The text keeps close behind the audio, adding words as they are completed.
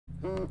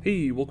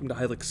Hey, welcome to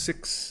Hylics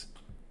 6.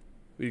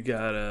 We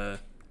got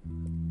a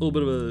little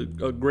bit of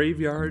a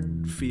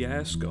graveyard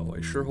fiasco.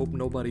 I sure hope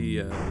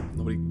nobody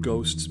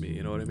ghosts me,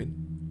 you know what I mean?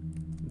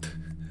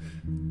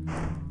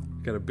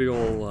 Got a big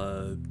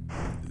ol'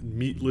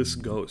 meatless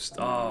ghost.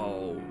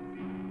 Oh.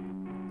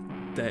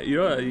 That, you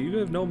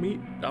have no meat?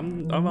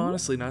 I'm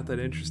honestly not that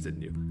interested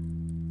in you.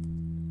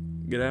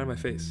 Get out of my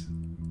face.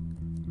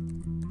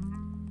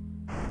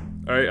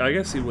 Alright, I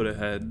guess he would have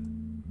had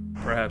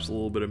perhaps a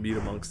little bit of meat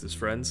amongst his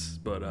friends,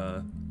 but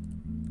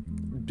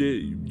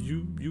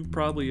you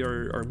probably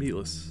are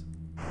meatless.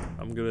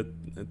 I'm gonna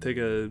take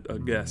a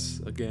guess,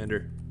 a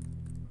gander.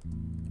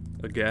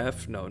 A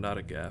gaff? No, not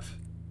a gaff.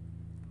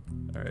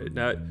 Alright,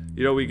 now,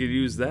 we could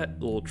use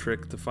that little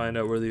trick to find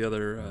out where the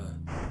other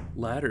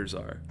ladders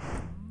are.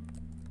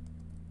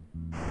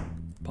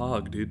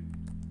 Pog, dude.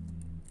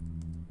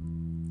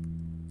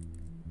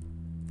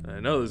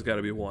 I know there's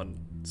gotta be one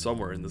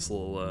somewhere in this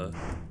little,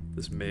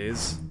 this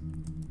maze.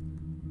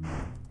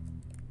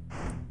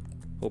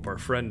 Hope our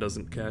friend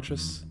doesn't catch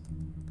us.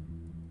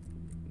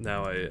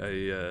 Now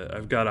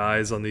I've got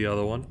eyes on the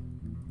other one.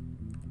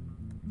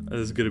 This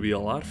is gonna be a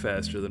lot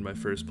faster than my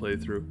first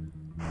playthrough.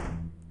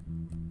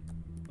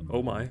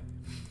 Oh my.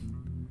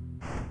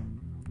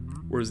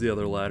 Where's the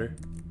other ladder?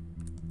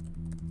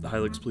 The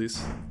Hylics,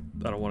 please.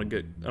 I don't want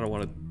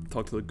to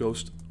talk to the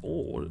ghost.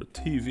 Oh, a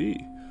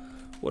TV.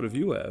 What have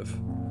you have?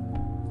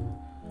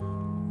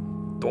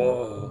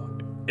 Oh,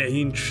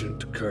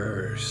 ancient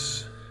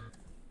curse.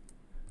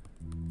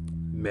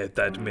 May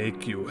that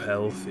make you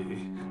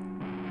healthy.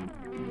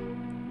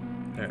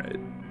 Alright.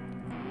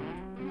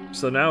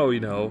 So now we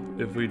know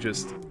if we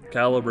just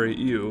calibrate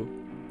you,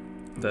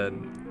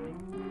 then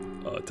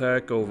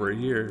attack over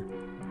here,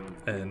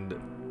 and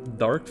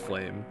Dark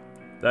Flame,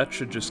 that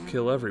should just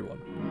kill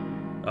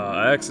everyone.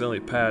 I accidentally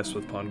passed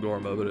with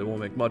Pangorma, but it won't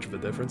make much of a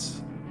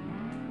difference.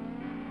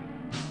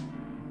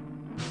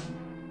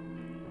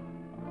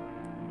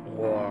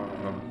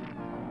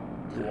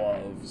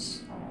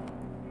 Gloves.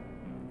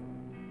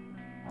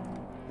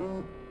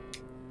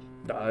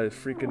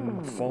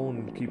 Freaking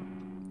phone keep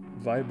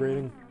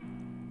vibrating.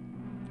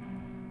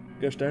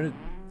 Gosh darn it.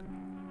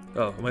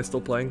 Oh, am I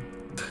still playing?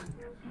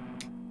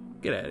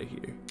 Get out of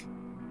here.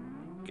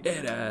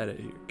 Get out of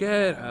here.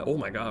 Get out. Oh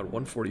my god,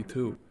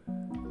 142.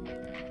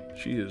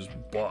 She is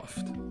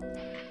buffed.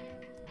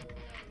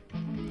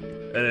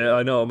 And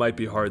I know it might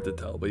be hard to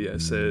tell, but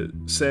yes,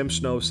 Sam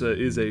Snosa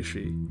is a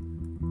she.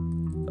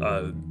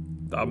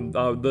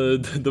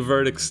 The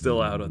verdict's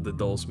still out on the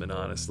Dulsman,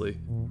 honestly.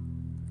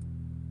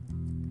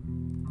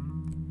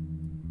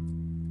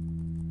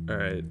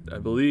 Alright, I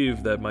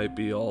believe that might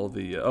be all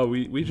the... oh,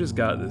 we just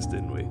got this,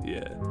 didn't we?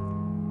 Yeah.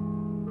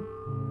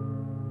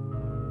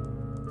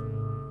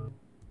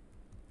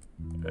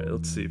 Alright,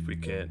 let's see if we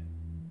can't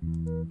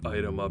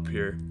item up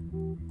here.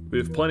 We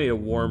have plenty of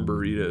warm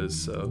burritos,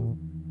 so...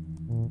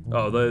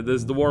 oh,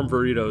 the warm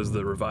burrito is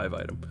the revive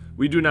item.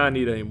 We do not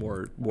need any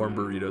more warm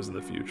burritos in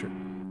the future.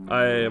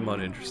 I am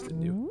uninterested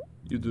in you.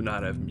 You do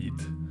not have meat.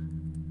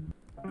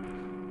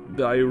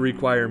 Do I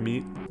require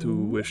meat to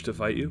wish to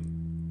fight you?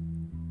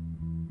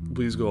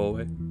 Please go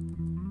away.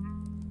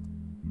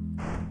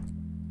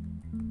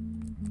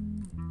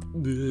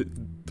 The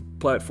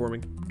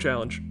platforming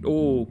challenge.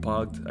 Oh,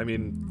 pogged. I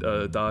mean,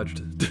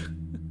 dodged.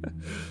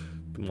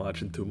 Been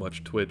watching too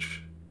much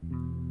Twitch.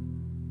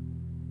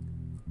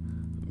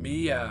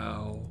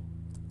 Meow.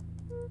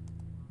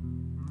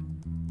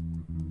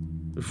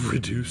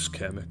 Reduce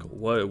chemical.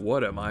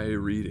 What am I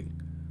reading?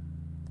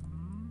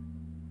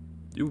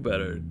 You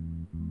better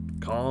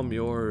calm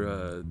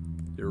your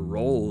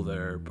roll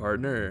there,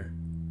 partner.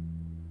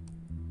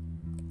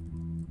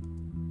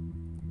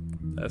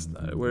 That's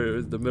not it.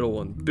 Where's the middle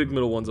one? Big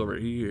middle one's over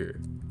here.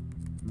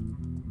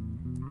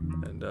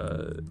 And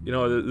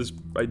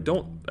I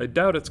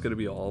doubt it's gonna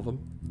be all of them,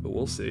 but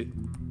we'll see.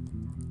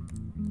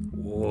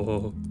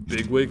 Whoa,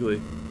 big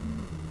wiggly.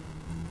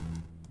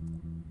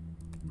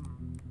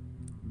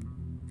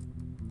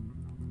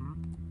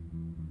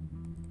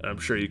 I'm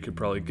sure you could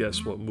probably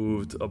guess what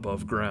moved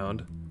above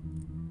ground.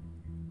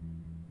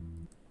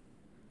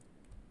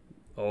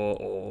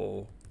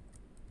 Uh-oh.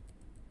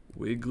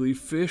 Wiggly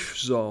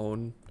fish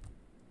zone.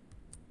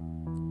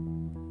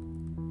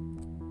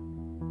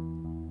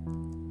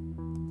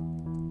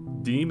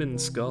 Demon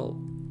skull.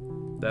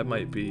 That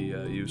might be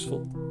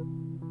useful.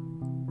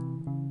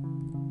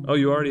 Oh,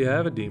 you already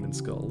have a demon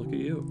skull. Look at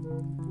you.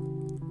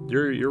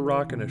 You're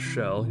rocking a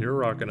shell. You're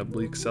rocking a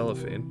bleak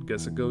cellophane.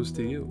 Guess it goes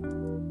to you.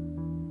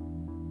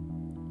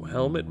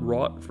 Helmet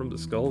wrought from the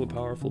skull of a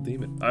powerful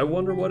demon. I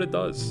wonder what it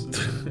does.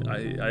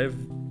 I have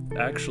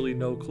actually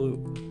no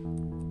clue.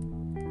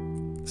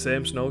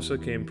 Sam Snosa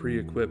came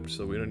pre-equipped,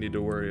 so we don't need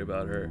to worry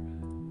about her.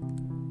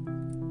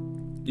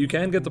 You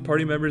can get the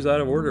party members out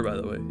of order, by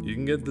the way. You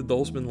can get the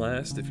Dulsman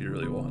last if you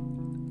really want.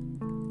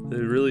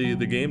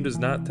 The game does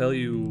not tell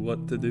you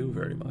what to do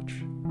very much.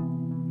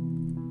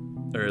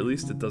 Or at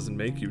least it doesn't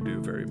make you do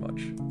very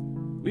much.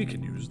 We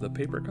can use the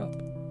paper cup.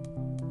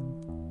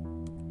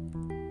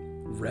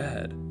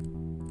 Rad.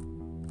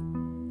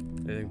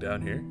 Anything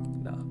down here?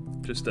 No.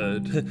 Just a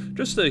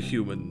just a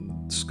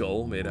human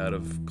skull made out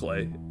of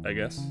clay, I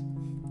guess.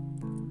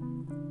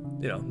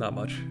 You know, not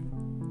much.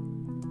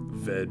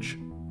 Veg.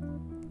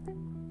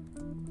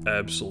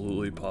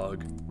 Absolutely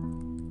pog.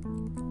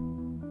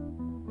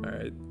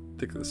 Alright, I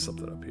think there's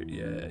something up here.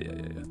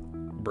 Yeah.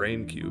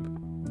 Brain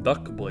cube.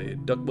 Duck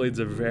blade. Duck blade's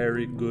a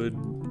very good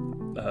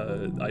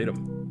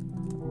item.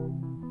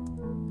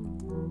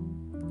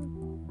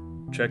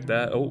 Check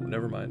that. Oh,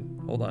 never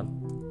mind. Hold on.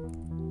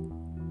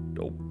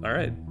 Oh,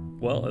 alright.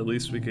 Well, at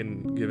least we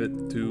can give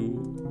it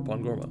to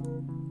Pangorma.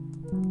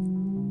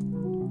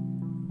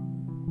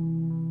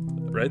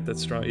 Right?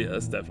 That's strong. Yeah,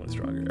 that's definitely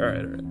stronger.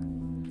 Alright.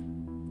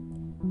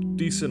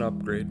 Decent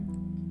upgrade.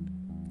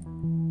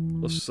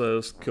 Let's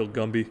kill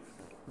Gumby.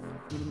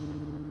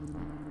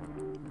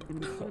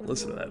 Oh,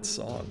 listen to that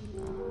song.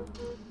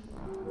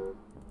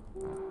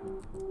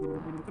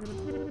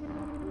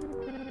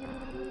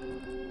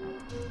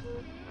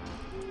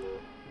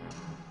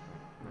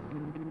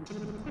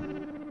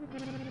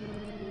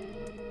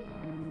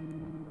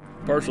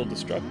 Partial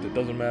destruct, it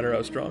doesn't matter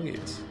how strong he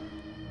is.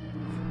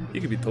 He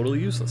could be totally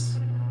useless.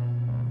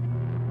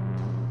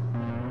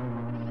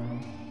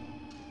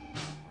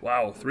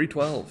 Wow,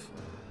 312.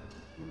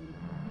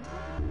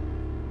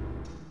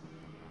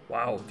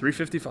 Wow,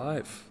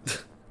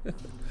 355.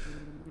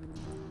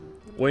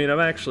 Wayne, I'm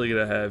actually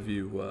gonna have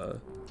you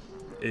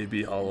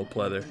AB hollow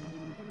pleather.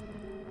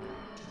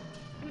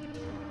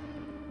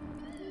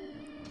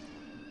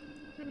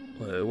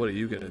 What are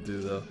you gonna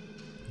do though?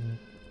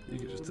 You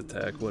can just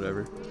attack,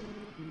 whatever.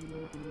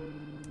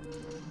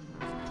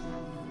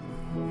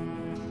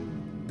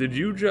 Did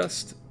you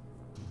just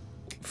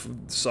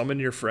summon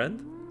your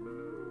friend?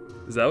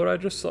 Is that what I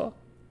just saw?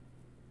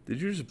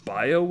 Did you just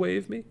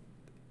bio-wave me?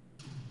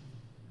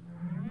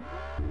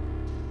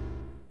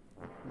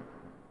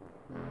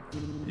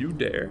 You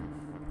dare.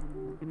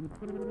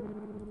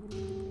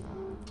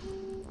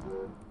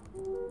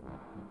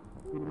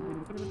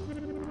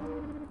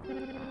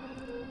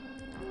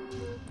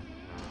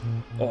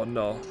 Oh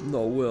no,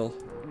 no Will.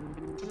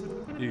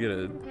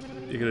 You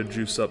gonna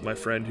juice up my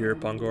friend here,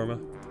 Pangorma?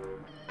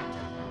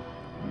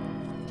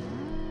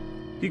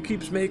 He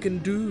keeps making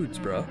dudes,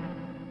 bro.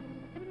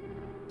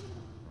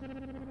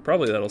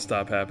 Probably that'll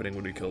stop happening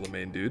when we kill the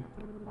main dude.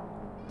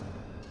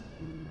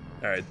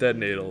 Alright,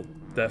 detonate'll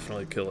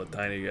definitely kill a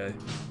tiny guy.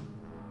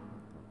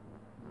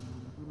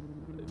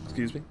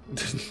 Excuse me?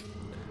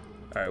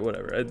 Alright,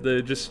 whatever.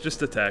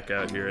 Just attack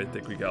out here. I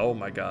think we got. Oh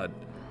my god.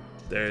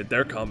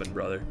 They're coming,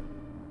 brother.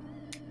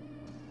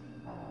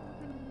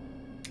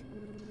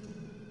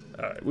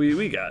 Alright,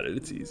 we got it.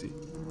 It's easy.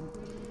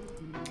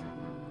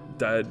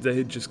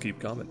 They just keep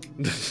coming.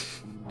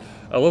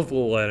 I love the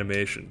little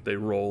animation. They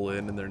roll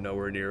in and they're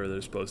nowhere near where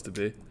they're supposed to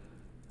be.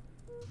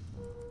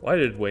 Why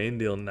did Wayne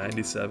deal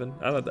 97?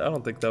 I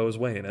don't think that was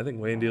Wayne. I think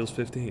Wayne deals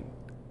 15.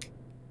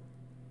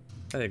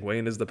 I think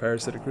Wayne is the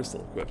parasitic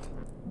crystal equipped.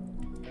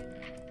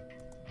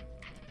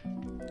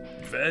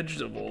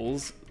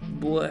 Vegetables,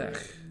 black.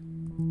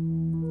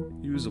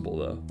 Usable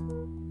though.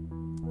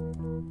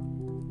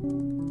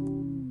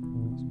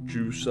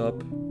 Juice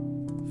up,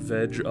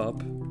 veg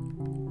up,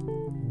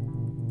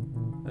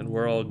 and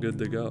we're all good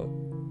to go.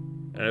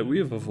 And we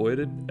have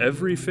avoided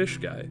every fish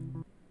guy.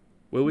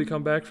 Will we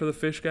come back for the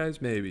fish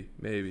guys? Maybe,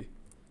 maybe.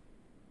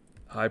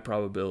 High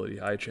probability,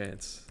 high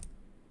chance.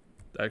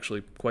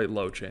 Actually, quite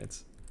low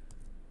chance.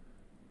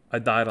 I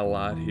died a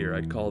lot here.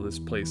 I'd call this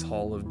place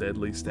Hall of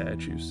Deadly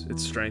Statues.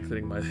 It's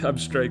strengthening my... I'm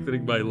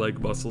strengthening my leg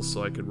muscles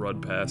so I can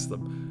run past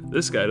them.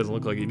 This guy doesn't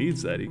look like he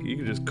needs that. He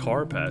can just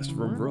car past,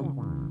 vroom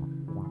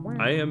vroom.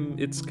 I am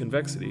its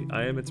convexity.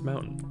 I am its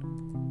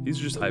mountain. He's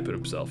just hyping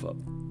himself up.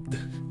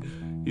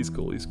 He's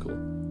cool, he's cool.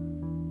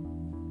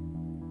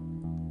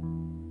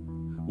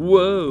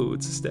 Whoa,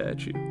 it's a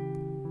statue.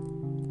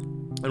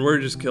 And we're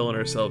just killing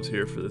ourselves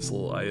here for this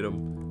little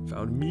item.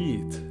 Found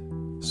meat.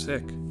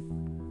 Sick.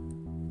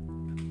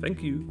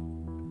 Thank you.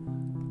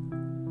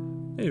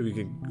 Hey, we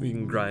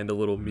can grind a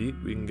little meat.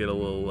 We can get a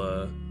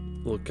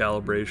little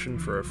calibration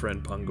for our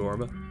friend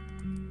Pangorma.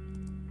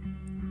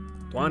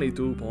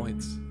 22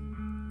 points.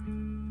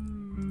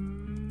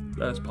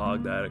 That's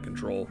pogged out of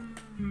control.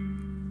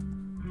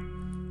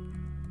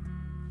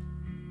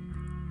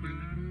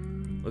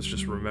 Let's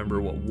just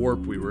remember what warp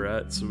we were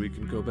at so we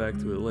can go back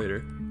to it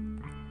later.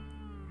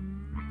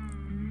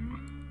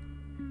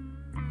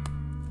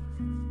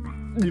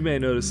 You may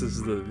notice this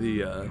is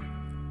the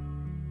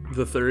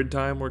third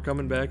time we're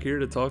coming back here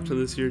to talk to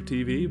this here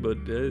TV, but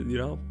you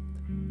know,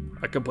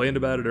 I complained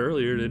about it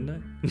earlier, didn't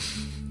I?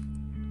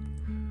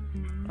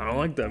 I don't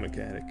like that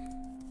mechanic.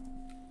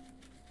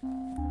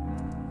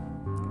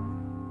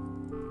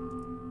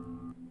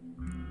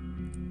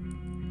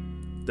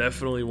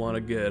 Definitely want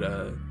to get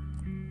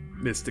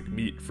mystic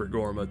meat for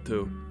Gorma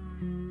too.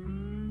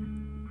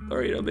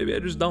 Or you know, maybe I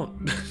just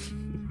don't.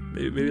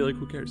 maybe like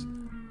who cares?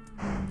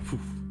 Whew.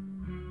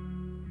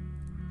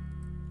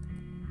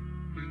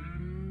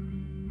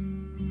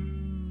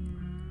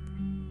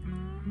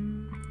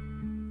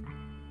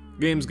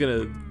 Game's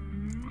gonna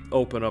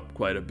open up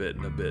quite a bit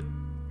in a bit.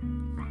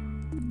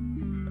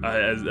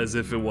 As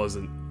if it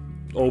wasn't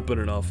open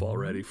enough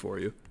already for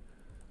you.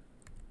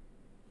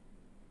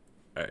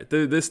 Alright,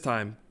 this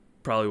time,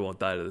 probably won't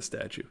die to the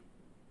statue.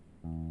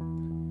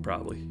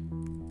 Probably.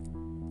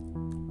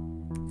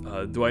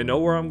 Do I know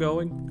where I'm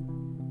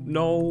going?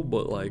 No,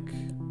 but like,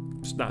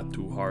 it's not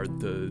too hard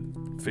to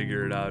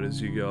figure it out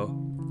as you go.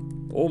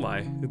 Oh my.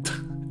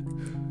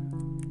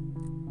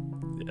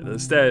 Yeah, the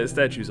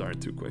statues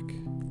aren't too quick.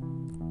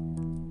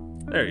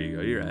 There you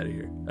go, you're out of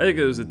here. I think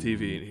there's a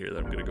TV in here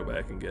that I'm gonna go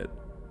back and get.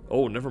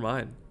 Oh, never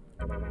mind.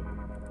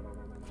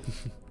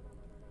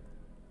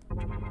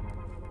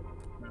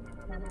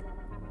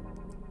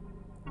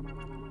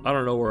 I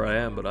don't know where I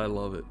am, but I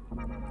love it.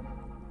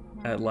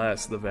 At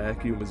last, the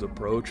vacuum is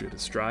approaching.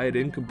 Astride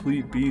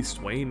incomplete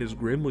beast, Wayne is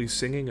grimly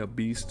singing a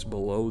beast's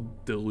below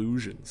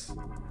delusions.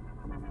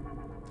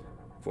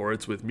 For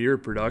it's with mere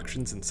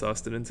productions and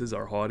sustenances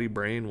our haughty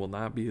brain will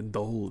not be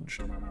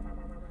indulged.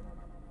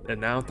 And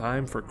now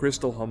time for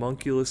crystal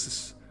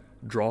homunculus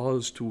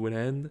draws to an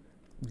end.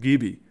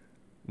 Gibby,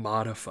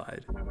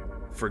 modified,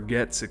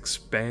 forgets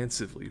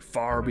expansively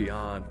far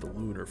beyond the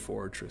lunar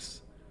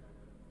fortress.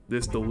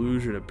 This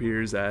delusion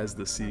appears as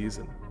the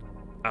season,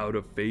 out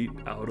of fate,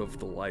 out of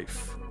the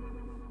life.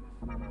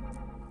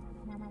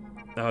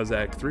 Now is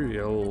Act 3,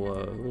 a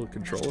little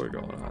controller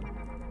going on.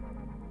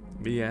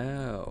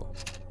 Meow.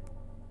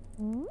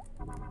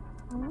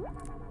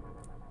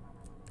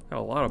 Got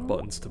a lot of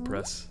buttons to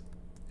press.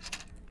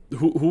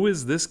 Who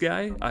is this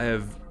guy? I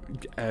have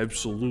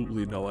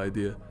absolutely no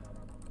idea.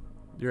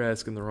 You're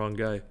asking the wrong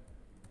guy.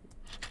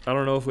 I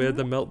don't know if we had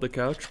to melt the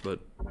couch,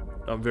 but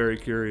I'm very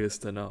curious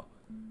to know.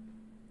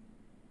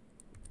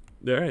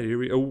 Alright, here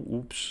we go. Oh,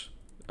 oops.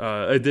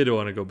 I did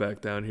want to go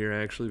back down here,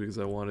 actually, because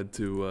I wanted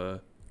to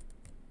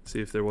see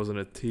if there wasn't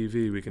a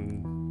TV. We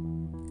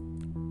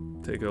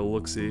can take a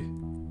look-see.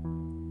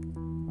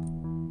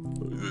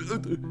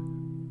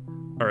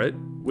 Alright,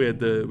 we had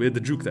to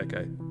juke that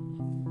guy.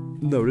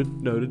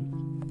 Noted.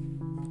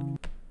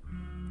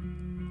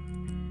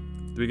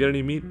 Do we get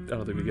any meat? I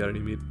don't think we got any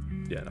meat.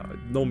 Yeah,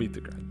 no meat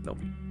to grind. No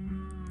meat.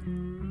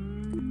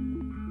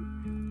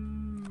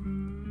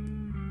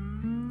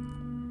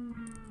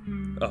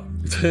 Oh,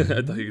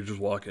 I thought you could just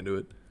walk into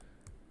it.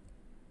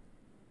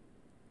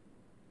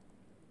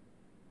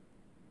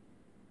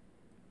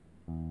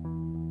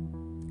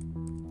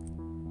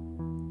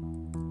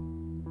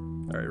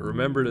 Alright,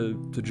 remember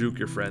to juke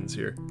your friends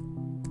here.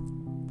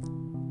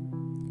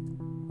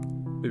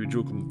 Maybe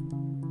juke them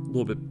a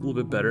little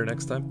bit better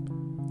next time.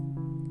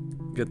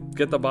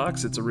 Get the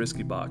box. It's a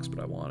risky box, but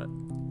I want it.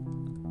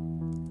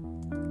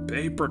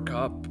 Paper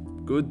cup.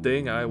 Good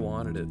thing I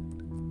wanted it.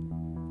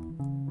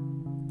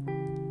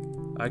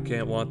 I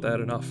can't want that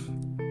enough.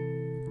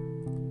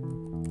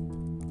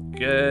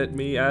 Get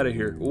me out of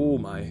here. Oh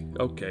my.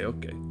 Okay.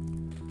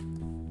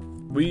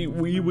 We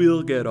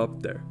will get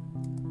up there.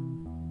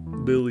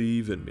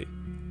 Believe in me.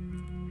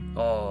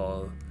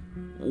 Oh,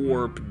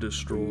 warp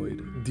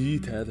destroyed.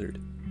 Detethered.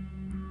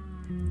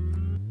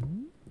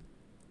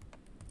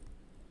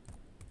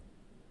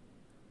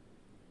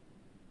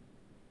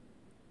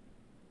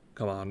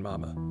 Come on,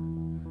 mama.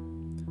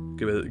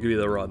 Give me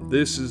the run.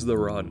 This is the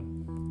run.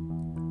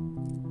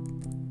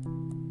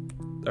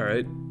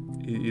 Alright.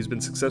 He's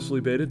been successfully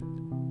baited.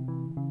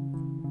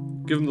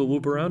 Give him the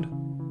loop around.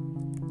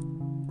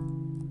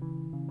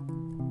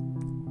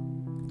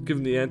 Give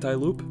him the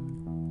anti-loop.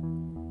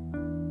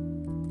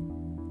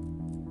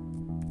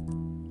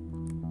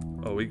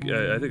 Oh,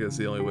 I think that's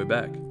the only way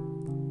back.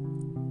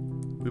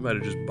 We might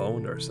have just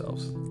boned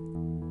ourselves.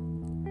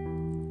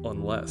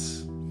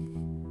 Unless...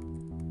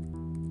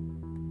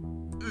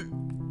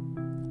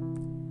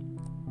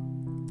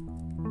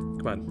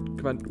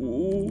 Come on.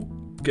 Ooh,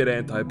 get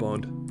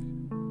anti-boned.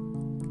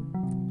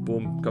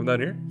 Boom. Come down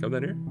here.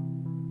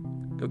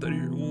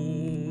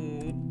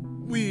 Ooh,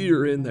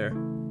 we're in there.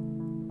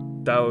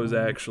 That was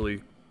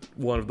actually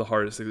one of the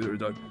hardest things we've ever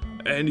done.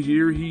 And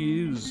here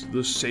he is,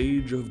 the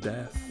Sage of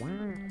Death.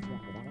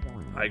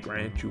 I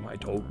grant you my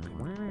token.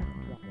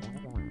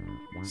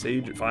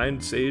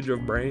 Find Sage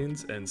of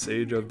Brains and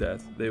Sage of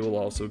Death. They will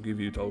also give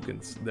you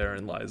tokens.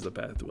 Therein lies the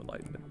path to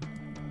enlightenment.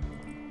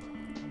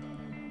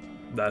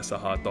 That's a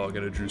hot dog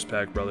in a juice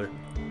pack, brother.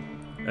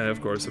 And of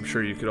course, I'm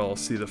sure you could all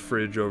see the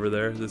fridge over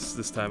there.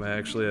 This time I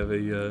actually have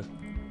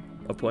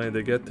a plan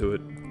to get to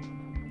it.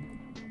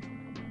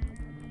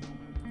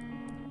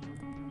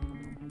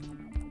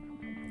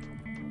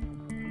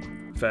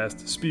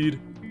 Fast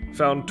speed.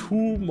 Found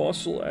 2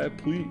 muscle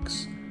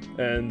appliques.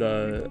 And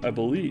I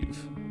believe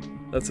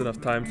that's enough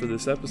time for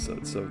this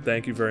episode. So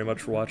thank you very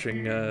much for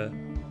watching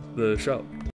the show.